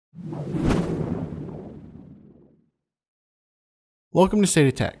Welcome to State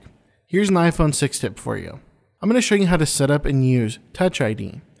of Tech. Here's an iPhone 6 tip for you. I'm going to show you how to set up and use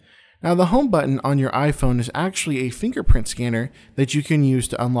TouchID. Now, the home button on your iPhone is actually a fingerprint scanner that you can use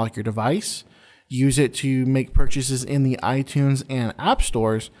to unlock your device, use it to make purchases in the iTunes and App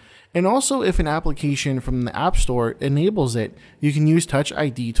Stores, and also if an application from the App Store enables it, you can use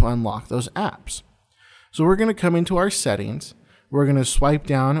TouchID to unlock those apps. So we're going to come into our settings. We're going to swipe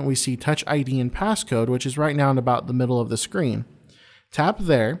down and we see TouchID and passcode, which is right now in about the middle of the screen. Tap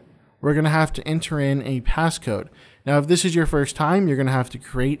there. We're going to have to enter in a passcode. Now, if this is your first time, you're going to have to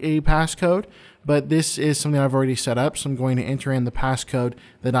create a passcode, but this is something I've already set up, so I'm going to enter in the passcode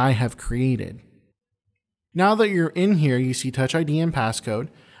that I have created. Now that you're in here, you see TouchID and passcode.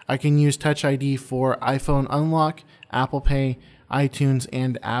 I can use TouchID for iPhone Unlock, Apple Pay, iTunes,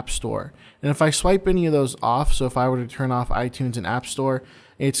 and App Store. And if I swipe any of those off, so if I were to turn off iTunes and App Store,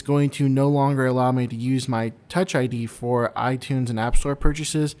 it's going to no longer allow me to use my TouchID for iTunes and App Store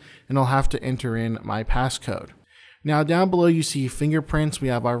purchases, and I'll have to enter in my passcode. Now down below you see fingerprints. We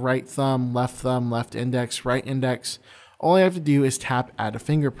have our right thumb, left index, right index. All I have to do is tap add a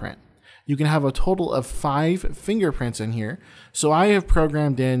fingerprint. You can have a total of 5 fingerprints in here. So I have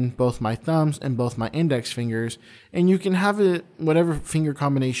programmed in both my thumbs and both my index fingers, and you can have it whatever finger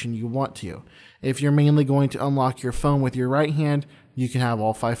combination you want to. If you're mainly going to unlock your phone with your right hand, you can have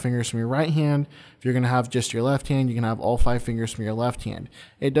all 5 fingers from your right hand. If you're going to have just your left hand, you can have all 5 fingers from your left hand.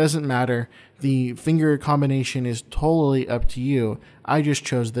 It doesn't matter. The finger combination is totally up to you. I just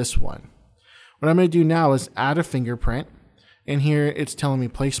chose this one. What I'm going to do now is add a fingerprint. And here it's telling me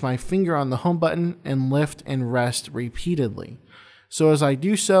place my finger on the home button and lift and rest repeatedly. So as I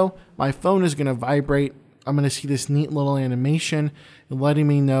do so, my phone is going to vibrate. I'm going to see this neat little animation letting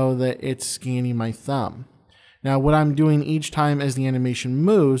me know that it's scanning my thumb. Now what I'm doing each time as the animation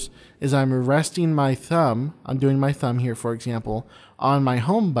moves is I'm resting my thumb, I'm doing my thumb here for example, on my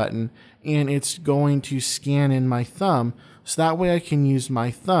home button, and it's going to scan in my thumb, so that way I can use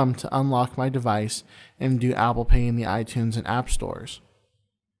my thumb to unlock my device and do Apple Pay in the iTunes and App Stores.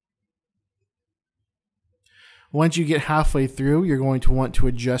 Once you get halfway through, you're going to want to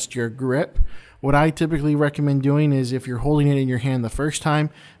adjust your grip. What I typically recommend doing is if you're holding it in your hand the first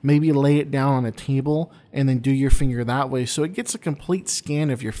time, maybe lay it down on a table and then do your finger that way so it gets a complete scan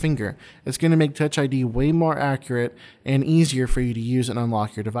of your finger. It's going to make TouchID way more accurate and easier for you to use and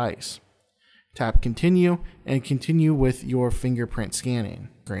unlock your device. Tap continue and continue with your fingerprint scanning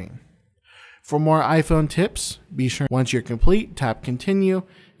screen. For more iPhone tips, be sure once you're complete, tap continue,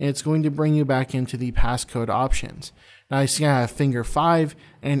 and it's going to bring you back into the passcode options. Now I see I have finger 5,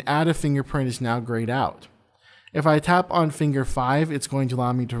 and add a fingerprint is now grayed out. If I tap on finger 5, it's going to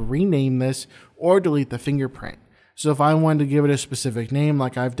allow me to rename this or delete the fingerprint. So if I wanted to give it a specific name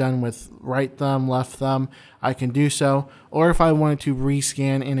like I've done with right thumb, left thumb, I can do so. Or if I wanted to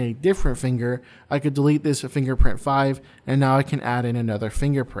rescan in a different finger, I could delete this fingerprint 5, and now I can add in another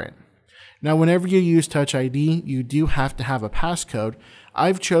fingerprint. Now, whenever you use TouchID, you do have to have a passcode.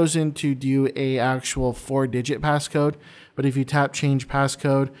 I've chosen to do a actual 4-digit passcode, but if you tap change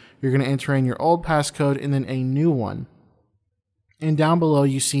passcode, you're going to enter in your old passcode and then a new one. And down below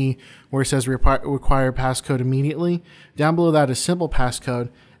you see where it says require passcode immediately. Down below that is simple passcode.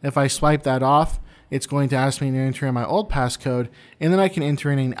 If I swipe that off, it's going to ask me to enter in my old passcode, and then I can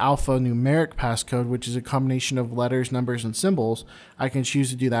enter in an alphanumeric passcode, which is a combination of letters, numbers, and symbols. I can choose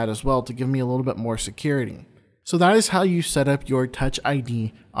to do that as well to give me a little bit more security. So that is how you set up your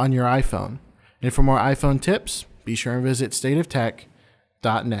TouchID on your iPhone. And for more iPhone tips, be sure and visit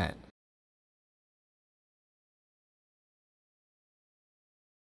stateoftech.net.